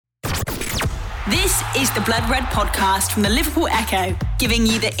This is the Blood Red podcast from the Liverpool Echo, giving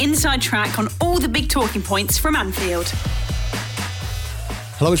you the inside track on all the big talking points from Anfield.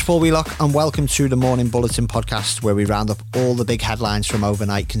 Hello, it's Paul Wheelock and welcome to the Morning Bulletin podcast, where we round up all the big headlines from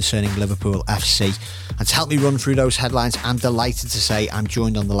overnight concerning Liverpool FC. And to help me run through those headlines, I'm delighted to say I'm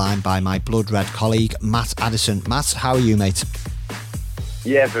joined on the line by my Blood Red colleague, Matt Addison. Matt, how are you, mate?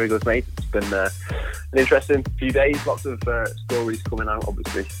 Yeah, very good, mate. It's been an interesting few days. Lots of stories coming out,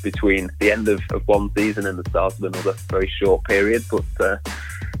 obviously, between the end of one season and the start of another very short period. But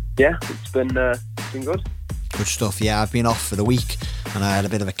yeah, it's been good. Good stuff. Yeah, I've been off for the week and I had a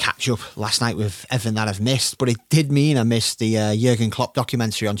bit of a catch-up last night with everything that I've missed. But it did mean I missed the Jurgen Klopp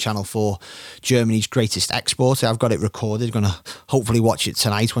documentary on Channel 4, Germany's Greatest Exporter. I've got it recorded. Going to hopefully watch it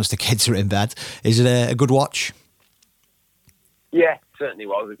tonight once the kids are in bed. Is it a good watch? Yeah, it certainly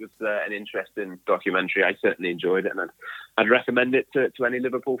was. It was an interesting documentary. I certainly enjoyed it, and I'd recommend it to any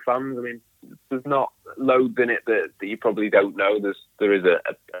Liverpool fans. I mean, there's not loads in it that you probably don't know. There is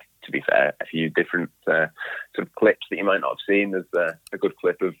to be fair, a few different sort of clips that you might not have seen. There's a good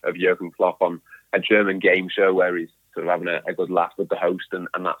clip of Jurgen Klopp on a German game show where he's sort of having a good laugh with the host and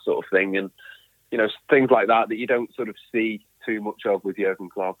that sort of thing. And, you know, things like that you don't sort of see too much of with Jurgen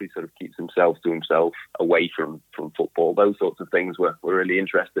Klopp. He sort of keeps himself to himself, away from football. Those sorts of things were really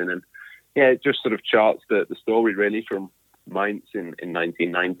interesting. And, yeah, it just sort of charts the story, really, from Mainz in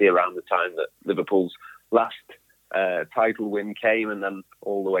 1990, around the time that Liverpool's last title win came, and then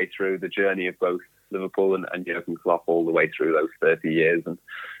all the way through the journey of both Liverpool and Jurgen Klopp all the way through those 30 years. And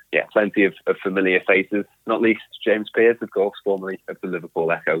yeah, plenty of familiar faces, not least James Pearce, of course, formerly of the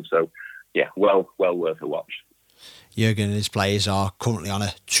Liverpool Echo. So yeah, well worth a watch. Jurgen and his players are currently on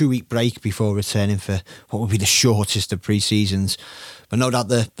a 2-week break before returning for what will be the shortest of pre-seasons. But no doubt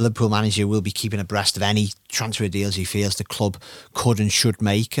the Liverpool manager will be keeping abreast of any transfer deals he feels the club could and should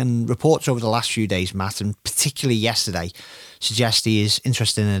make. And reports over the last few days, Matt, and particularly yesterday, suggest he is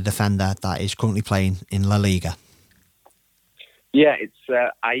interested in a defender that is currently playing in La Liga. Yeah, it's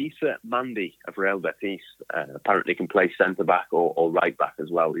Aissa Mandi of Real Betis. Apparently can play centre-back or right-back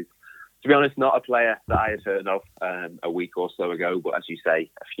as well. He's, to be honest, not a player that I had heard of a week or so ago, but as you say,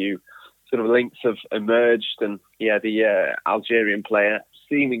 a few sort of links have emerged, and yeah, the Algerian player,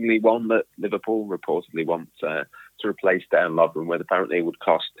 seemingly one that Liverpool reportedly wants to replace Dejan Lovren with, apparently would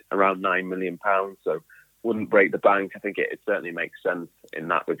cost around £9 million, so wouldn't break the bank. I think it certainly makes sense in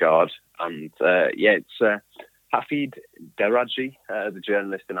that regard. And yeah, it's Hafid Deraji, the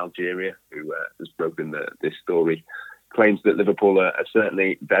journalist in Algeria, who has broken this story, claims that Liverpool are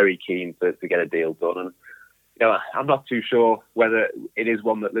certainly very keen to get a deal done. And you know, I'm not too sure whether it is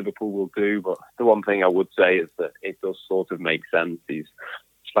one that Liverpool will do, but the one thing I would say is that it does sort of make sense. He's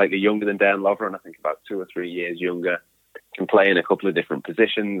slightly younger than Dejan Lovren, I think about 2 or 3 years younger, can play in a couple of different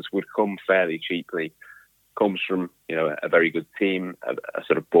positions, would come fairly cheaply, comes from, you know, a very good team, a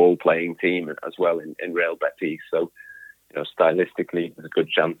sort of ball-playing team as well in Real Betis. So, you know, stylistically, there's a good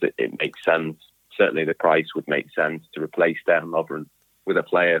chance it makes sense. Certainly the price would make sense to replace Dejan Lovren with a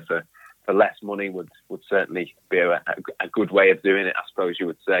player for less money would certainly be a good way of doing it, I suppose you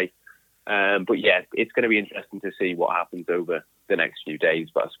would say. But yeah, it's going to be interesting to see what happens over the next few days.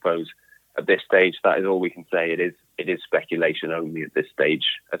 But I suppose at this stage, that is all we can say. It is speculation only at this stage,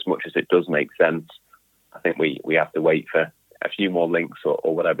 as much as it does make sense. I think we have to wait for a few more links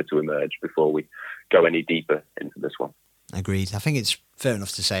or whatever to emerge before we go any deeper into this one. Agreed. I think it's fair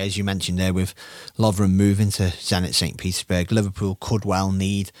enough to say, as you mentioned there, with Lovren moving to Zenit St. Petersburg, Liverpool could well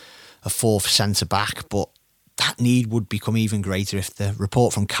need a fourth centre-back, but that need would become even greater if the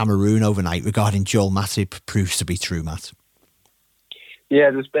report from Cameroon overnight regarding Joel Matip proves to be true, Matt. Yeah,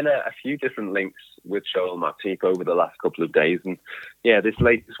 there's been a few different links with Joel Matip over the last couple of days, and yeah, this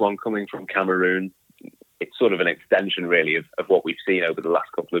latest one coming from Cameroon, it's sort of an extension, really, of what we've seen over the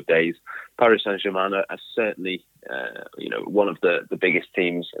last couple of days. Paris Saint-Germain are certainly, one of the biggest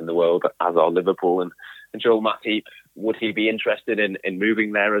teams in the world, as are Liverpool. And Joel Matip, would he be interested in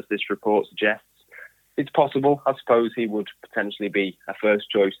moving there, as this report suggests? It's possible. I suppose he would potentially be a first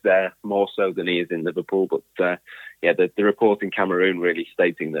choice there, more so than he is in Liverpool. But the report in Cameroon really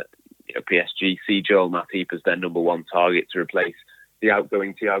stating that PSG see Joel Matip as their number one target to replace the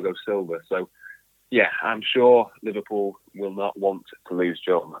outgoing Thiago Silva. So, yeah, I'm sure Liverpool will not want to lose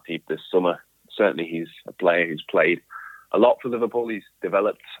Joel Matip this summer. Certainly he's a player who's played a lot for Liverpool. He's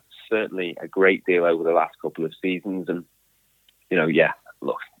developed certainly a great deal over the last couple of seasons. And,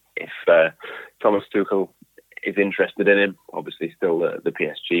 look, if Thomas Tuchel is interested in him, obviously still the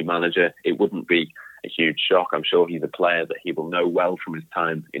PSG manager, it wouldn't be a huge shock. I'm sure he's a player that he will know well from his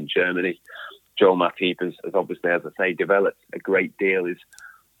time in Germany. Joel Matip has obviously, as I say, developed a great deal. He's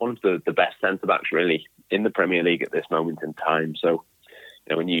one of the best centre-backs really in the Premier League at this moment in time. So,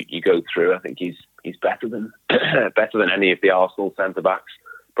 when you go through, I think he's better than better than any of the Arsenal centre-backs,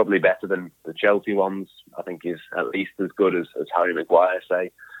 probably better than the Chelsea ones. I think he's at least as good as Harry Maguire,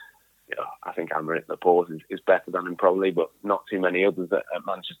 say. I think Aymeric Laporte is better than him probably, but not too many others at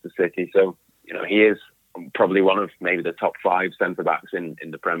Manchester City. So, he is probably one of maybe the top 5 centre-backs in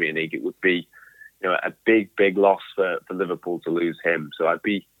the Premier League. It would be, a big loss for Liverpool to lose him. So I'd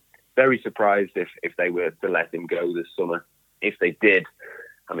be very surprised if they were to let him go this summer. If they did,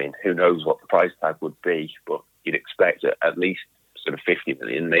 I mean, who knows what the price tag would be, but you'd expect at least sort of 50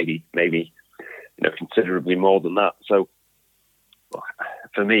 million, maybe considerably more than that. So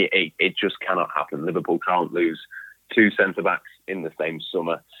for me, it just cannot happen. Liverpool can't lose 2 centre-backs in the same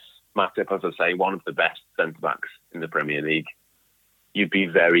summer. Matip, as I say, one of the best centre-backs in the Premier League. You'd be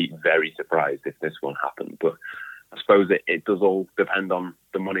very, very surprised if this one happened. But I suppose it does all depend on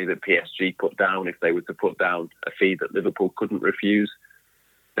the money that PSG put down. If they were to put down a fee that Liverpool couldn't refuse,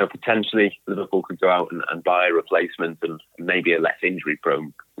 potentially Liverpool could go out and buy a replacement, and maybe a less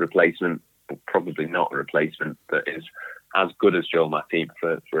injury-prone replacement, but probably not a replacement that is as good as Joel Matip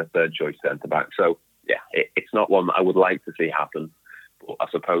for a third-choice centre-back. So, yeah, it's not one that I would like to see happen. But I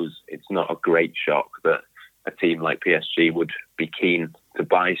suppose it's not a great shock that a team like PSG would be keen to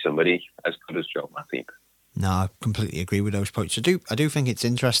buy somebody as good as Joel Matip. No, I completely agree with those points. I do think it's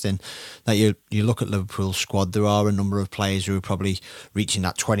interesting that you look at Liverpool's squad. There are a number of players who are probably reaching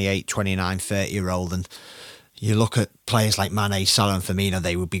that 28, 29, 30-year-old, and you look at players like Mane, Salah and Firmino,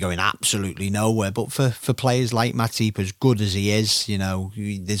 they would be going absolutely nowhere. But for players like Matip, as good as he is,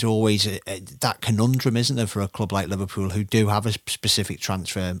 there's always that conundrum, isn't there, for a club like Liverpool, who do have a specific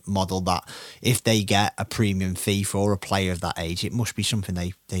transfer model that if they get a premium fee for a player of that age, it must be something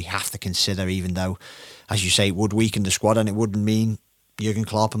they have to consider, even though, as you say, it would weaken the squad and it would mean Jurgen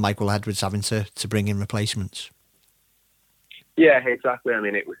Klopp and Michael Edwards having to bring in replacements. Yeah, exactly. I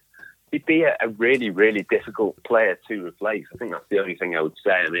mean, he'd be a really, really difficult player to replace. I think that's the only thing I would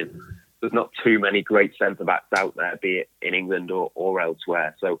say. I mean, there's not too many great centre-backs out there, be it in England or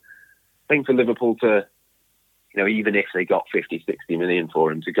elsewhere. So I think for Liverpool to, even if they got 50, 60 million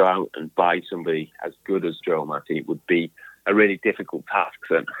for him, to go out and buy somebody as good as Joel Matip would be a really difficult task.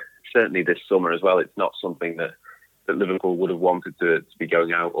 And certainly this summer as well, it's not something that Liverpool would have wanted to be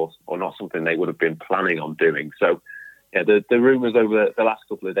going out or not something they would have been planning on doing. So, yeah, the rumours over the last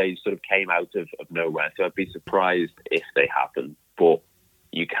couple of days sort of came out of nowhere. So I'd be surprised if they happen. But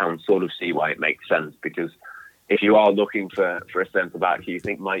you can sort of see why it makes sense, because if you are looking for a centre-back who you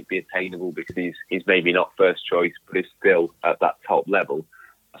think might be attainable because he's maybe not first choice but is still at that top level,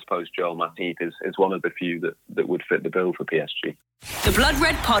 I suppose Joel Matip is one of the few that would fit the bill for PSG. The Blood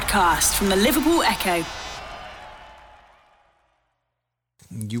Red Podcast from the Liverpool Echo.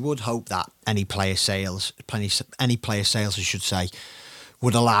 You would hope that any player sales, I should say,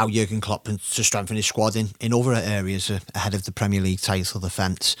 would allow Jurgen Klopp to strengthen his squad in other areas ahead of the Premier League title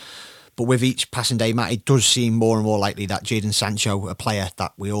defence. But with each passing day, Matt, it does seem more and more likely that Jadon Sancho, a player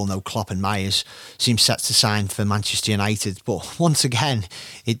that we all know Klopp admires, seems set to sign for Manchester United. But once again,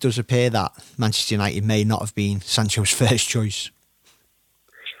 it does appear that Manchester United may not have been Sancho's first choice.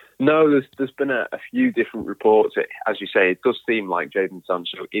 No, there's been a few different reports. As you say, it does seem like Jadon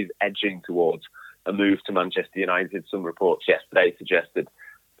Sancho is edging towards a move to Manchester United. Some reports yesterday suggested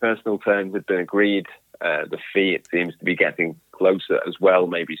personal terms had been agreed. The fee, it seems to be getting closer as well,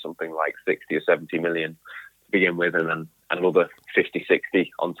 maybe something like 60 or 70 million to begin with, and then another 50,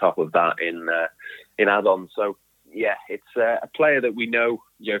 60 on top of that in add-ons. So, yeah, it's a player that we know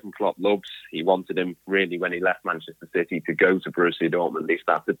Jurgen Klopp loves. He wanted him really when he left Manchester City to go to Borussia Dortmund. If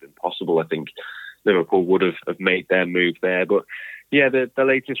that had been possible, I think Liverpool would have made their move there. But yeah, the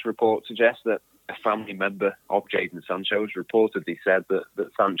latest report suggests that a family member of Jadon Sancho has reportedly said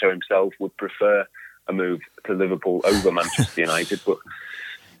that Sancho himself would prefer a move to Liverpool over Manchester United. But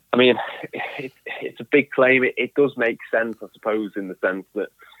I mean, it's a big claim. It does make sense, I suppose, in the sense that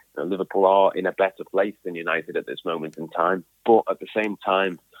Liverpool are in a better place than United at this moment in time. But at the same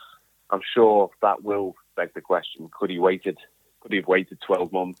time, I'm sure that will beg the question, could he have waited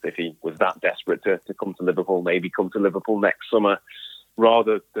 12 months if he was that desperate to come to Liverpool, maybe come to Liverpool next summer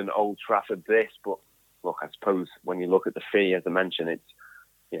rather than Old Trafford this? But look, I suppose when you look at the fee, as I mentioned,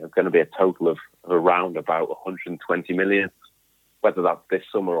 it's going to be a total of around about 120 million. Whether that's this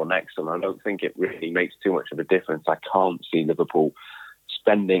summer or next summer, I don't think it really makes too much of a difference. I can't see Liverpool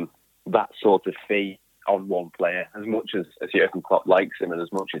spending that sort of fee on one player, as much as Jurgen Klopp likes him and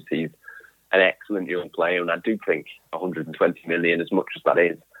as much as he's an excellent young player. And I do think 120 million, as much as that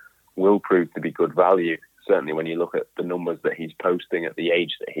is, will prove to be good value. certainly when you look at the numbers that he's posting at the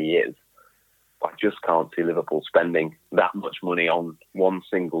age that he is, I just can't see Liverpool spending that much money on one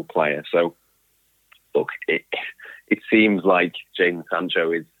single player. So, look, it seems like Jadon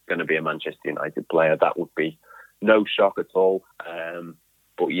Sancho is going to be a Manchester United player. That would be no shock at all.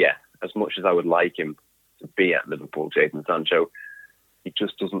 But yeah, as much as I would like him to be at Liverpool, Jadon Sancho, it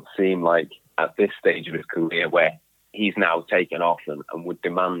just doesn't seem like at this stage of his career where he's now taken off and would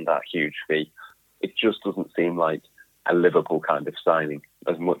demand that huge fee, it just doesn't seem like a Liverpool kind of signing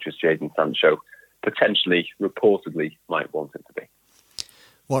as much as Jadon Sancho potentially, reportedly, might want it to be.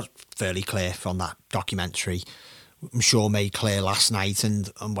 What's fairly clear from that documentary, I'm sure made clear last night,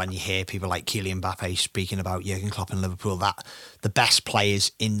 and when you hear people like Kylian Mbappe speaking about Jurgen Klopp and Liverpool, that the best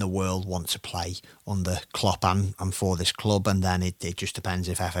players in the world want to play under Klopp and for this club, and then it just depends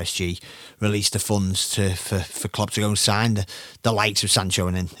if FSG release the funds for Klopp to go and sign the likes of Sancho,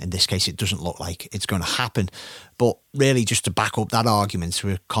 and in this case it doesn't look like it's going to happen. But really, just to back up that argument,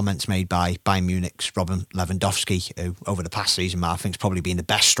 were comments made by Bayern Munich's Robert Lewandowski, who over the past season, I think, has probably been the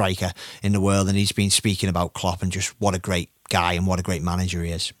best striker in the world, and he's been speaking about Klopp and just what a great guy and what a great manager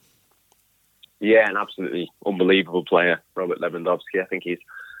he is. Yeah, an absolutely unbelievable player, Robert Lewandowski. I think he's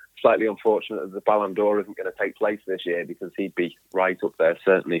slightly unfortunate that the Ballon d'Or isn't going to take place this year, because he'd be right up there,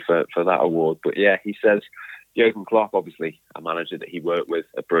 certainly, for that award. But yeah, he says Jurgen Klopp, obviously a manager that he worked with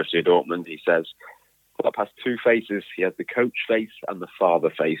at Borussia Dortmund, he says Klopp has two faces. He has the coach face and the father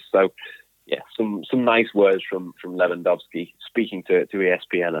face. So, yeah, some nice words from Lewandowski. Speaking to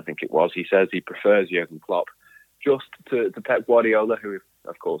ESPN, I think it was, he says he prefers Jurgen Klopp just to Pep Guardiola, who,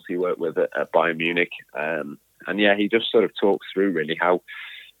 of course, he worked with at Bayern Munich. And yeah, he just sort of talks through really how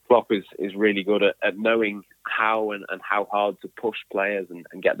Klopp is really good at knowing how and how hard to push players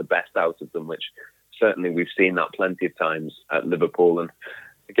and get the best out of them, which certainly we've seen that plenty of times at Liverpool. And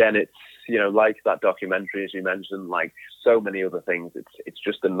again, it's, like that documentary, as you mentioned, like so many other things, it's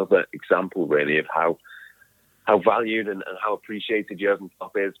just another example really of how valued and how appreciated Jurgen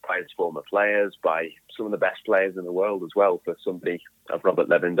Klopp is by his former players, by some of the best players in the world as well, for somebody of Robert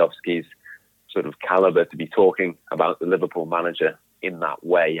Lewandowski's sort of calibre to be talking about the Liverpool manager in that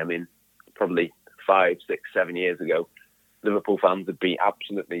way. I mean, probably 5, 6, 7 years ago, Liverpool fans would be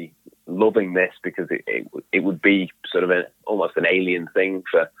absolutely loving this, because it would be sort of almost an alien thing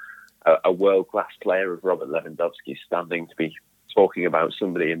for a world-class player of Robert Lewandowski standing to be talking about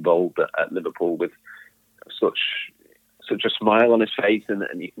somebody involved at Liverpool with such a smile on his face, and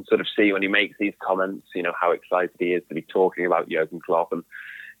you can sort of see when he makes these comments, how excited he is to be talking about Jurgen Klopp, and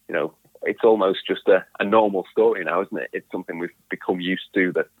it's almost just a normal story now, isn't it? It's something we've become used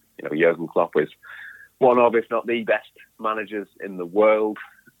to, that Jurgen Klopp is one of, if not the best managers in the world.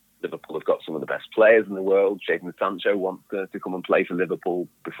 Liverpool have got some of the best players in the world. Jadon Sancho wants to come and play for Liverpool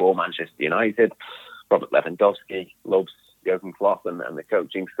before Manchester United. Robert Lewandowski loves Jurgen Klopp and the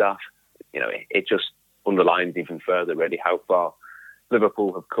coaching staff. It just underlines even further really how far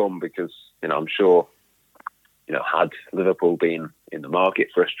Liverpool have come, because I'm sure had Liverpool been in the market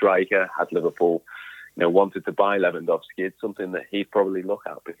for a striker, had Liverpool wanted to buy Lewandowski, it's something that he'd probably look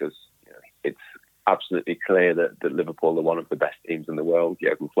at, because it's absolutely clear that Liverpool are one of the best teams in the world.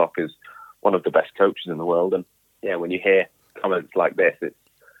 Jurgen Klopp is one of the best coaches in the world, and yeah, when you hear comments like this,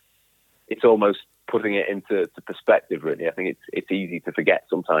 it's almost putting it into perspective, really. I think it's easy to forget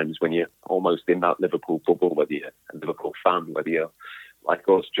sometimes when you're almost in that Liverpool bubble, whether you're a Liverpool fan, whether you're like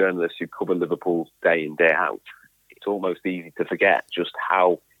us journalists who cover Liverpool day in, day out. It's almost easy to forget just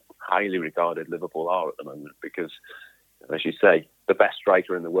how highly regarded Liverpool are at the moment, because, as you say, the best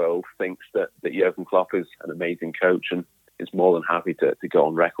striker in the world thinks that Jurgen Klopp is an amazing coach, and is more than happy to go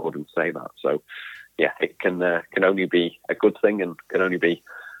on record and say that. So, yeah, it can only be a good thing, and can only be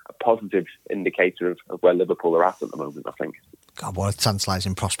a positive indicator of where Liverpool are at the moment, I think. God, what a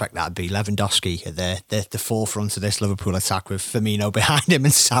tantalising prospect that'd be. Lewandowski at the forefront of this Liverpool attack, with Firmino behind him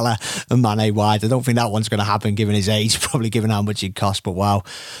and Salah and Mane wide. I don't think that one's going to happen given his age, probably given how much he'd cost, but wow,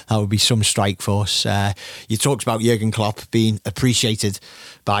 that would be some strike force. You talked about Jurgen Klopp being appreciated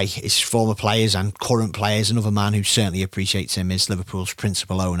by his former players and current players. Another man who certainly appreciates him is Liverpool's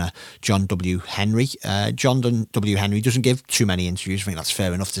principal owner, John W. Henry. John W. Henry doesn't give too many interviews, I think that's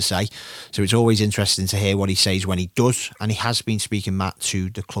fair enough to say, so it's always interesting to hear what he says when he does, and he has been speaking, Matt,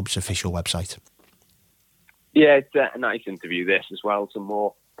 to the club's official website. Yeah, it's a nice interview this as well. Some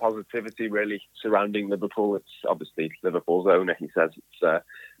more positivity really surrounding Liverpool. It's obviously Liverpool's owner. He says it's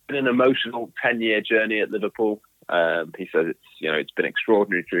been an emotional 10-year journey at Liverpool. He says it's been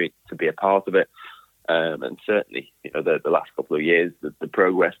extraordinary to be a part of it. And certainly, the last couple of years, the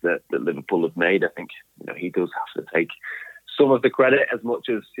progress that Liverpool have made, I think, he does have to take some of the credit, as much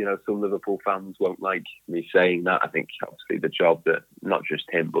as, you know, some Liverpool fans won't like me saying that. I think obviously the job that not just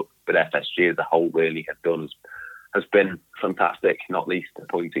him but FSG as a whole really have done has been fantastic, not least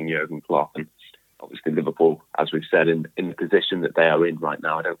appointing Jurgen Klopp. And obviously Liverpool, as we've said, in the position that they are in right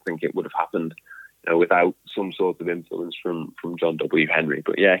now, I don't think it would have happened, you know, without some sort of influence from John W. Henry.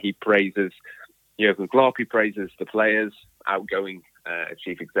 But yeah, he praises Jurgen Klopp, he praises the players, outgoing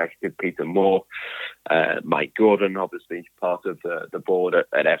Chief Executive Peter Moore, Mike Gordon, obviously part of the board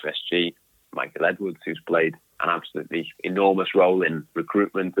at FSG, Michael Edwards, who's played an absolutely enormous role in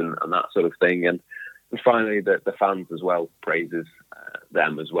recruitment and that sort of thing. And finally, the fans as well, praises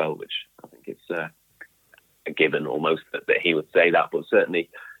them as well, which I think it's a given almost that he would say that, but certainly,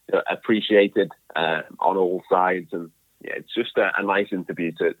 you know, appreciated on all sides. And yeah, it's just a nice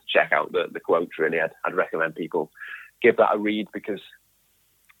interview to check out the quotes, really. I'd recommend people give that a read because,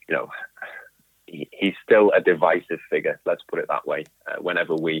 you know, he's still a divisive figure, let's put it that way.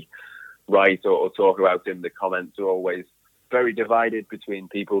 Whenever we write or talk about him, the comments are always very divided between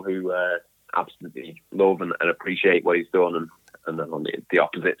people who absolutely love and appreciate what he's done, and then on the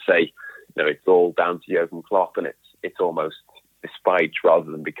opposite say, you know, it's all down to Jurgen Klopp, and it's almost despite rather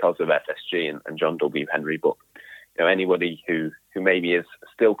than because of FSG and John W. Henry. But, you know, anybody who maybe is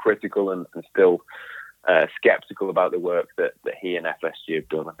still critical and still sceptical about the work that he and FSG have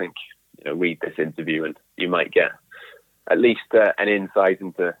done, I think, you know, read this interview and you might get at least an insight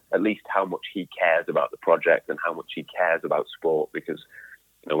into at least how much he cares about the project and how much he cares about sport. Because,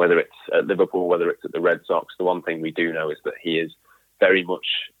 you know, whether it's at Liverpool, whether it's at the Red Sox, the one thing we do know is that he is very much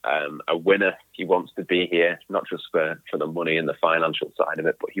a winner. He wants to be here, not just for the money and the financial side of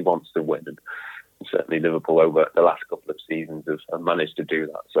it, but he wants to win. And certainly Liverpool over the last couple of seasons have managed to do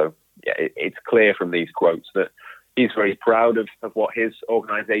that. So yeah, it's clear from these quotes that he's very proud of what his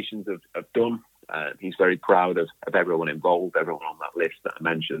organisations have done. He's very proud of everyone involved. Everyone on that list that I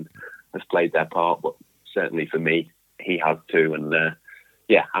mentioned has played their part, but certainly for me, he has too. And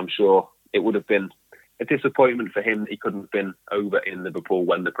yeah, I'm sure it would have been a disappointment for him that he couldn't have been over in Liverpool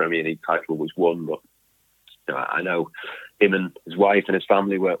when the Premier League title was won. But you know, I know him and his wife and his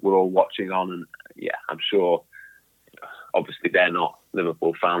family were all watching on, and yeah, I'm sure. Obviously, they're not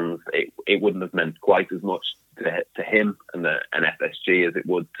Liverpool fans. It wouldn't have meant quite as much to him and FSG as it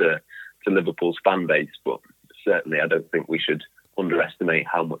would to Liverpool's fan base. But certainly, I don't think we should underestimate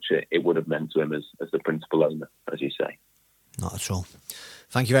how much it would have meant to him as the principal owner, as you say. Not at all.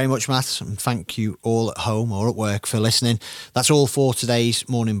 Thank you very much, Matt, and thank you all at home or at work for listening. That's all for today's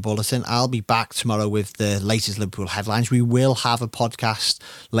Morning Bulletin. I'll be back tomorrow with the latest Liverpool headlines. We will have a podcast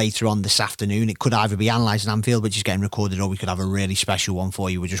later on this afternoon. It could either be Analysing Anfield, which is getting recorded, or we could have a really special one for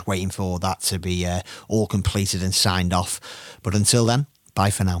you. We're just waiting for that to be all completed and signed off. But until then,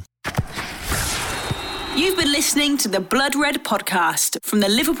 bye for now. You've been listening to the Blood Red Podcast from the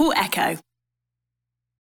Liverpool Echo.